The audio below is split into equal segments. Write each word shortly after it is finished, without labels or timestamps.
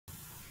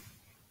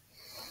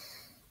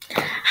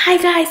Hi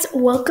guys,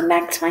 welcome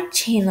back to my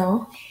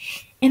channel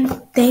and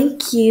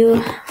thank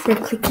you for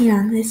clicking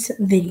on this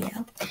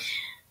video.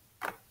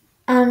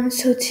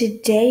 So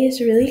today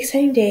is a really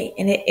exciting day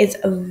and it is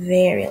a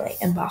very late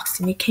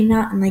unboxing. It came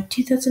out in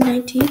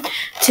 2019.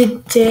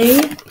 Today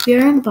we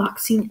are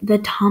unboxing the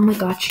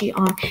Tamagotchi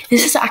On.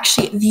 This is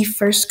actually the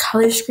first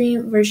color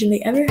screen version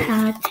they ever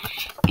had,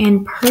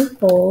 and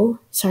purple,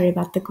 sorry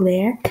about the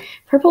glare,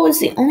 purple was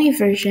the only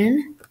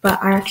version,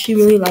 but I actually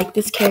really like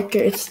this character.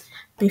 It's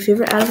my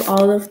favorite out of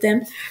all of them.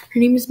 Her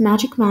name is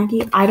Magic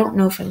Maggie. I don't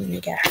know if I'm going to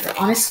get her.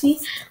 Honestly,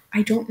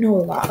 I don't know a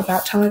lot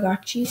about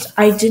Tamagotchis.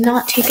 I did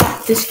not take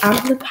this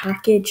out of the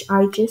package.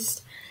 I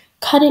just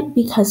cut it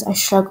because I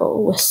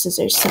struggle with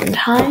scissors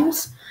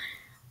sometimes.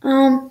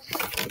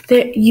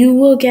 You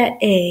will get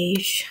a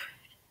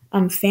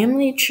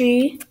family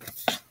tree,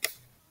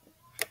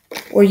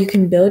 or you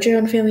can build your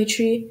own family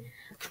tree.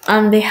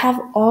 They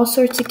have all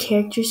sorts of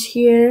characters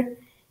here,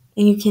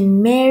 and you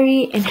can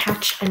marry and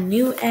hatch a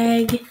new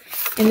egg.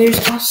 And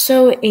there's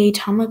also a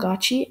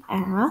Tamagotchi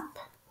app.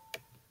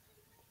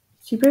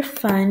 Super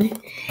fun.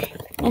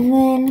 And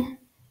then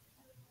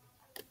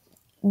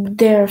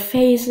there are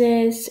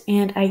phases,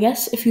 and I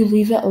guess if you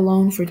leave it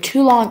alone for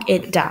too long,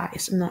 it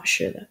dies. I'm not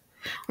sure though.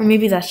 Or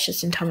maybe that's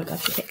just in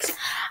Tamagotchi pics.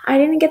 I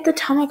didn't get the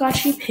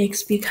Tamagotchi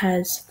pics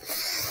because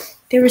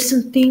there were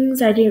some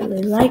things I didn't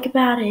really like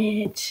about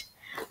it.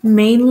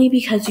 Mainly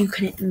because you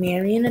couldn't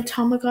marry in a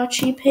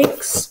Tamagotchi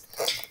pics.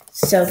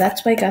 So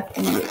that's why I got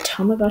the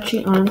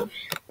Tamagotchi On.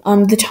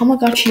 The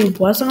Tamagotchi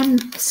was on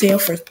sale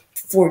for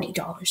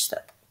 $40 though,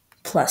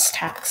 plus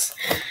tax.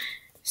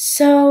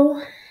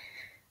 So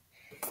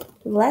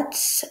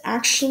let's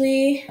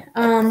actually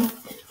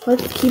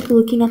let's keep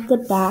looking at the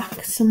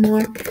back some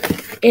more.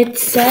 It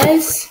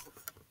says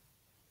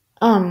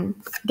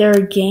there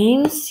are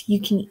games you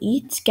can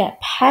eat,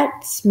 get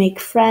pets, make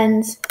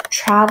friends,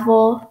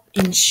 travel,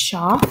 and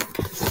shop.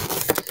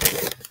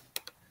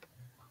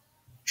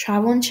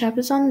 Travel and shop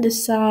is on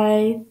this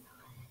side.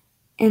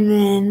 And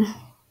then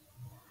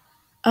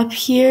up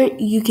here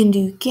you can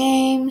do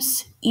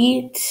games,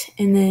 eat,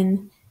 and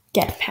then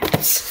get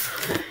pets.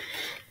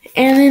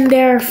 And then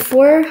there are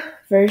 4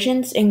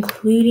 versions,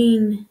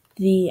 including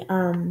the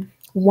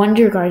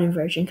Wonder Garden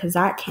version, because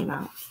that came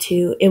out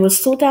too. It was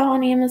sold out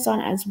on Amazon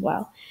as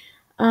well.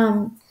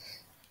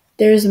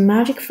 There's a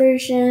magic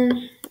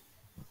version,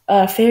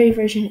 a fairy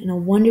version, and a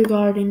Wonder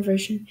Garden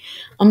version.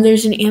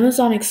 There's an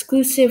Amazon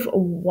exclusive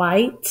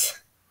white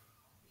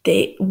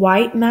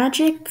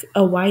magic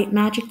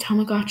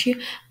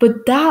Tamagotchi,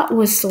 but that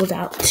was sold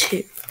out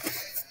too.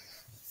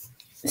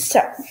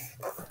 So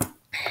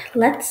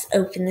let's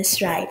open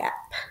this right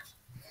up.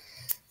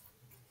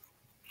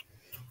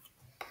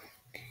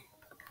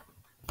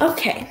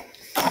 Okay,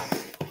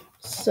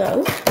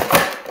 so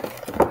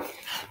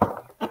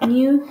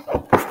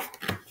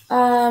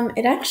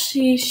it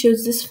actually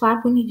shows this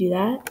flap when you do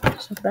that,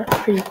 so that's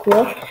pretty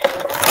cool.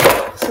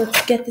 So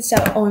let's get this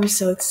out. Oh, I'm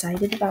so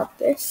excited about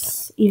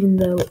this, even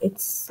though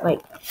it's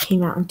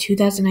came out in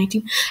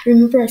 2019. I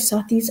remember I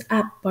saw these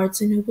at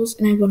Barnes & Nobles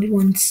and I wanted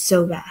one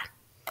so bad.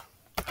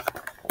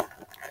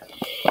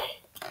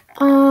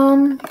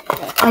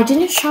 I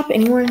didn't shop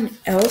anywhere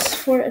else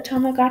for a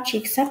Tamagotchi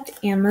except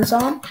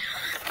Amazon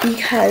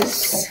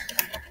because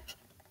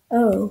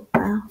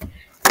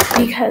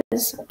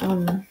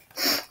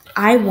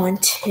I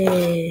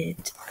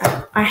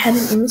had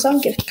an Amazon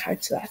gift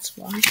card, so that's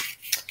why.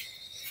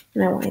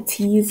 And I wanted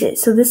to use it.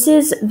 So this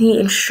is the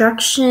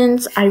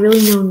instructions. I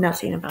really know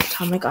nothing about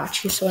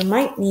Tamagotchi, so I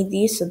might need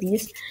these. So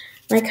these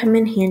might come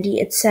in handy.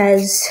 It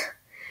says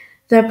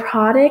the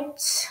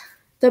product,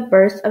 the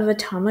birth of a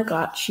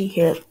Tamagotchi.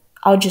 Here,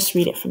 I'll just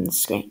read it from the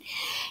screen.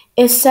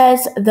 It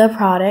says the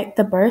product,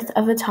 the birth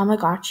of a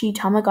Tamagotchi,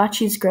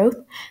 Tamagotchi's growth,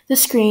 the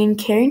screen,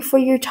 caring for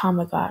your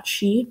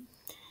Tamagotchi,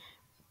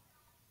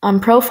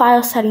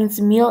 profile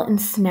settings, meal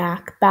and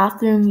snack,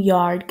 bathroom,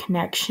 yard,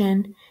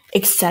 connection,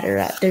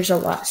 etc. There's a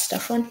lot of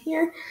stuff on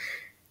here.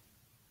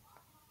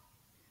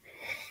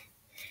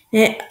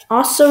 And it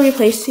also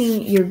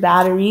replacing your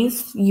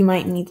batteries. You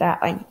might need that.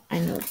 I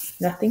know it's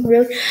nothing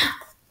really.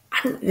 I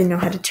don't even know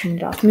how to turn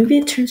it off. Maybe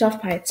it turns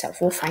off by itself.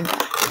 We'll find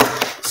out.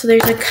 So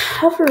there's a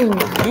covering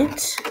on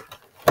it.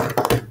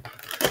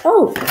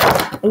 Oh,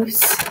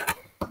 oops.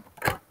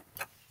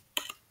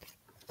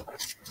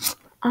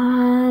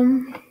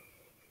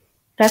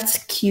 That's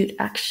cute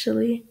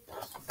actually.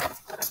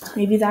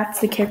 Maybe that's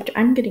the character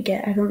I'm gonna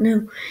get. I don't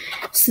know.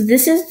 So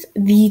this is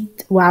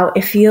wow.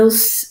 It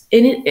feels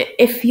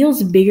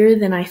bigger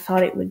than I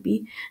thought it would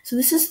be. So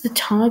this is the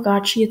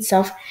Tamagotchi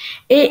itself.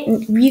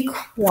 It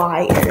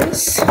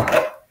requires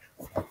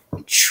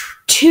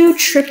 2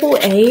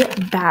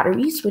 AAA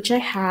batteries, which I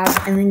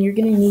have, and then you're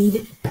gonna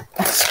need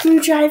a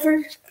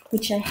screwdriver,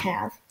 which I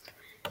have.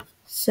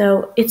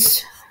 So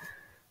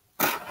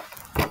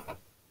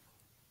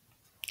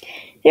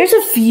there's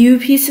a few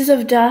pieces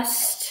of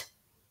dust.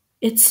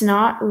 It's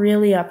not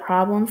really a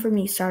problem for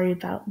me. Sorry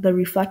about the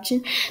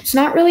reflection. It's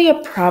not really a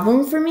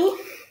problem for me.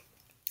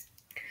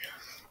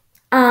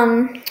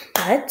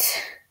 But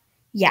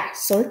Yeah,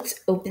 so let's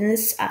open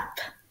this up.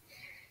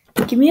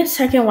 Give me a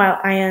second while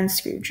I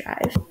unscrew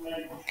drive.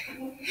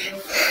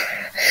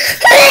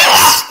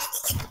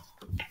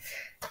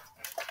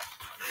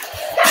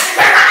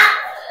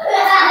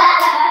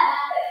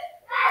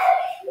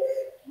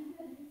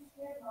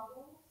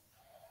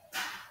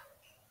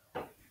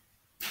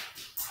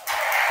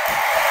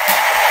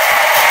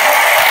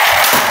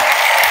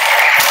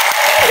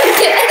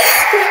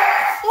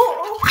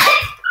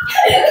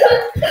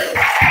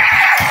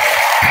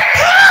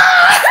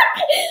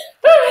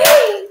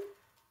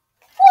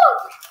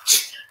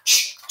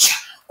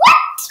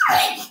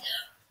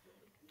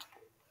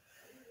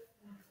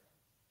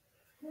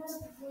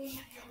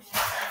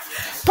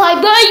 Bye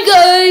bye,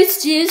 guys.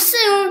 See you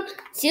soon.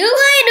 See you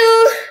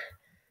later.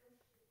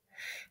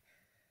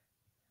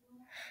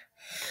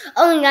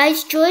 Oh,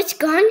 guys, Joy's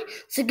gone,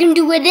 so I can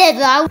do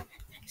whatever.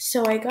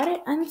 So I got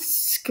it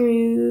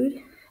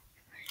unscrewed.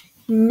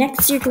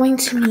 Next, you're going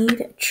to need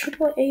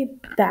AAA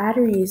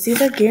batteries.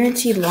 These are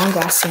guaranteed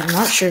long-lasting. I'm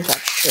not sure if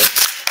that's true.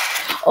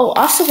 Oh,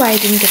 also why I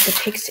didn't get the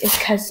Pix is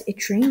because it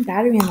drained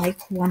battery in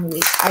like 1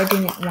 week. I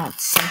didn't want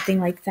something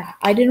like that.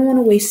 I didn't want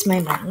to waste my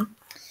money.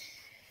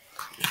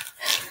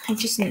 I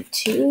just need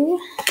 2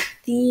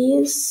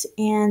 these,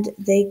 and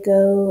they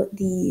go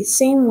the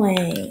same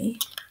way.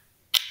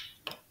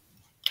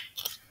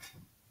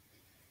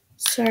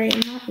 Sorry, I'm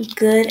not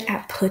good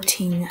at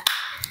putting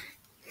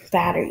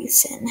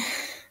batteries in.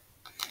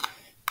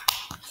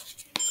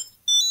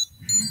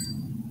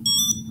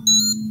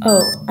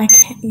 Oh, I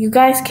can't. You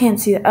guys can't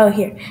see that. Oh,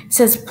 here. It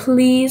says,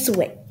 please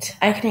wait.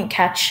 I couldn't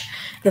catch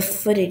the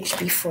footage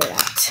before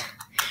that.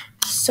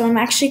 So I'm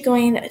actually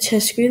going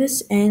to screw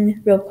this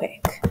in real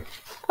quick.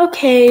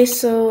 Okay,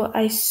 so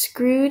I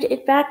screwed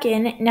it back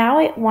in. Now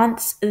it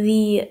wants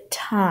the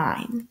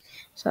time.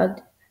 So I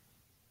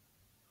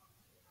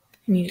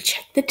need to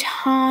check the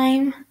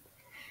time.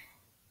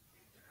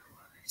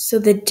 So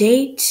the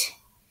date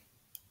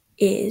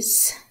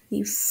is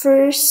the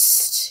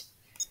 1st.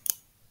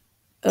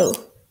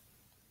 Oh.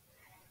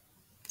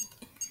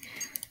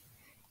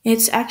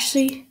 It's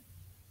actually...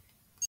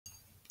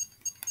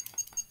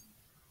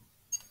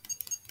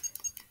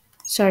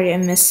 Sorry, I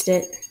missed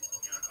it.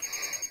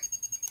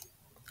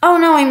 Oh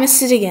no, I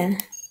missed it again.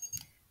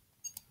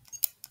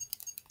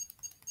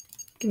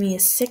 Give me a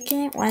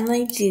second while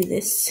I do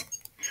this.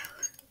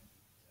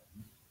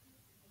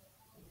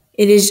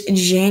 It is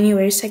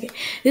January 2nd.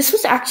 This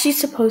was actually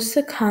supposed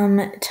to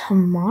come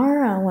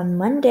tomorrow on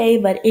Monday,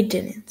 but it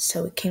didn't,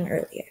 so it came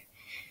earlier.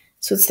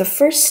 So it's the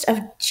 1st of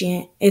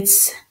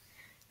it's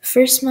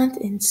first month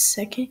in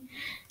 2nd,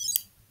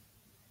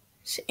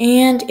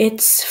 and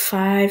it's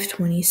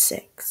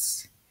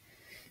 5/26.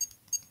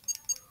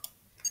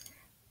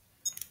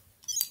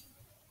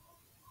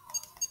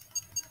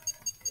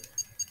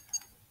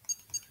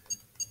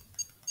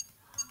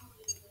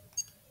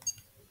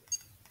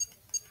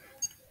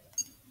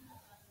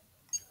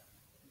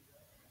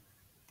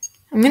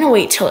 I'm gonna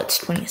wait till it's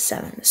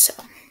 27, so.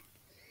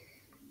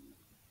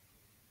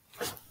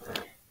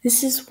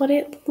 This is what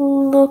it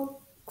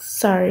looks,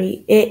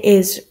 sorry,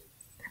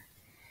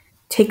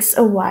 takes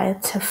a while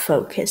to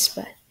focus,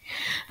 but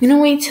I'm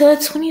gonna wait till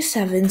it's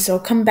 27, so I'll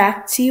come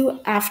back to you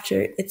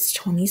after it's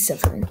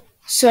 27.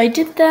 So I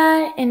did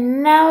that,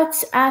 and now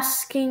it's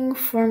asking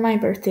for my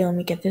birthday. Let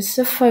me get this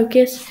to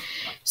focus.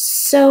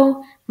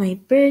 So, my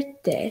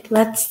birthday,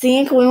 let's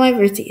think when my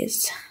birthday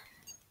is.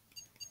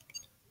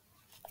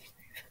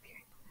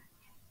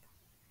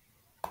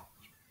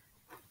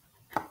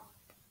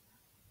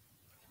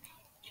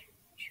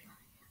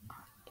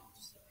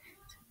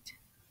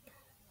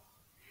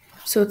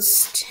 So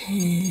it's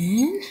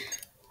 10,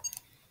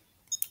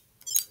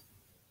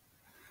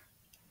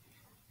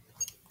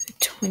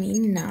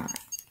 29.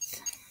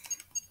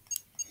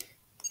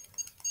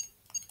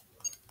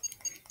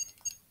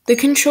 The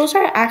controls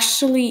are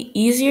actually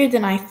easier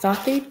than I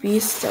thought they'd be,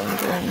 so I'm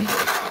going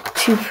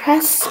to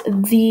press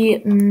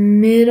the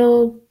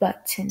middle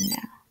button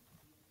now.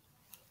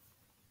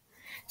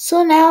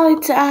 So now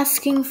it's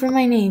asking for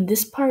my name.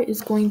 This part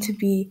is going to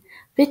be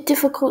a bit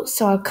difficult,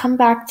 so I'll come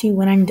back to you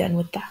when I'm done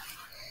with that.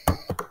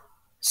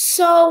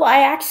 So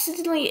I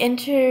accidentally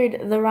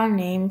entered the wrong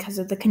name because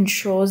of the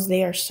controls.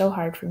 They are so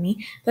hard for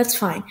me. That's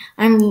fine.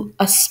 I'm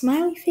a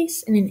smiley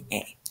face and an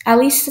A. At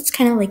least it's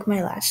kind of like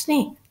my last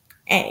name.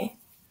 A.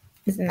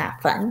 Isn't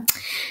that fun?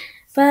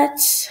 But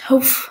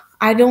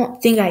I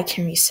don't think I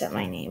can reset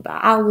my name, but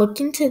I'll look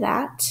into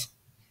that.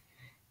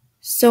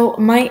 So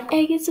my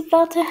egg is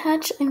about to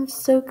hatch. I'm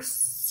so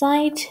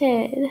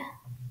excited.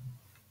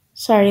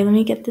 Sorry, let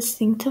me get this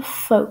thing to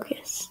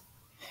focus.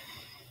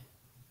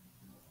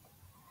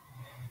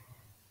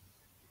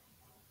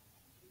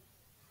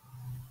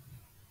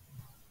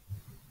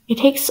 It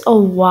takes a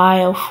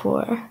while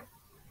for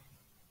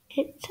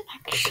it to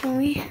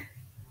actually...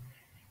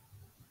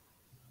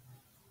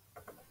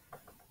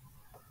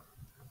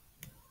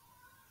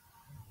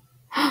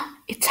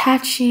 It's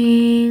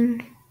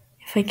hatching.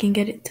 If I can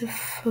get it to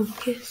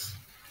focus.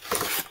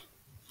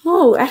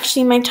 Oh,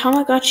 actually my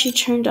Tamagotchi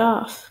turned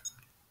off.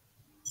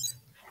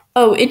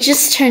 Oh, it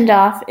just turned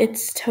off.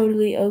 It's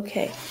totally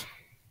okay.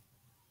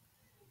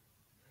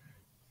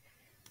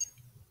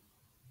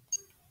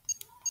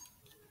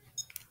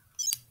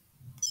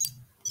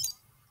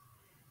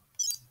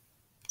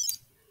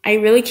 I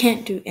really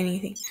can't do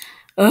anything.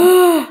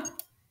 Ugh.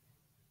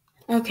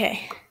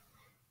 Okay.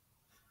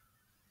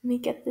 Let me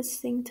get this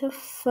thing to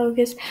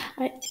focus.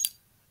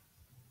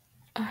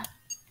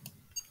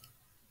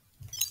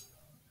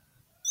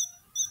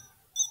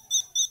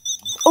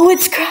 Oh,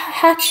 it's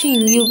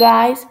hatching, you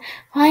guys.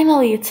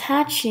 Finally, it's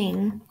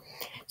hatching.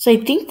 So I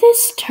think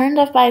this turned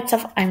off by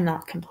itself. I'm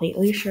not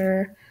completely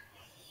sure.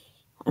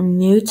 I'm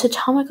new to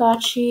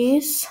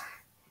Tamagotchis.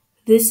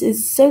 This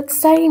is so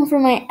exciting for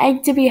my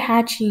egg to be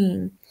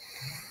hatching.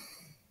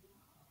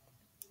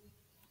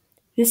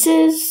 This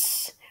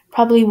is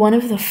probably one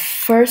of the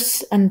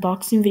first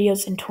unboxing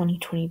videos in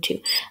 2022.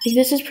 Like,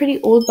 this is pretty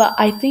old, but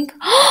I think...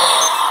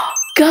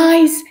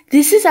 Guys,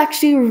 this is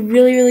actually a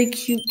really, really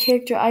cute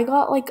character. I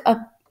got like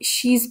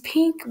she's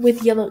pink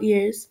with yellow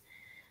ears.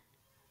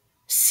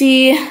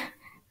 See,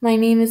 my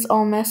name is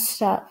all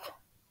messed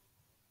up.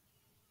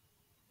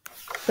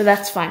 But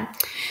that's fine.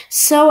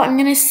 So I'm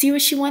going to see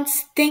what she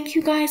wants. Thank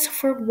you guys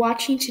for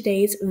watching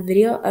today's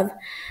video of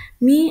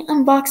me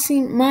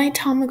unboxing my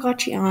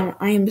Tamagotchi On.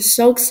 I am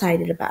so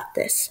excited about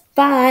this.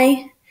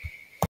 Bye.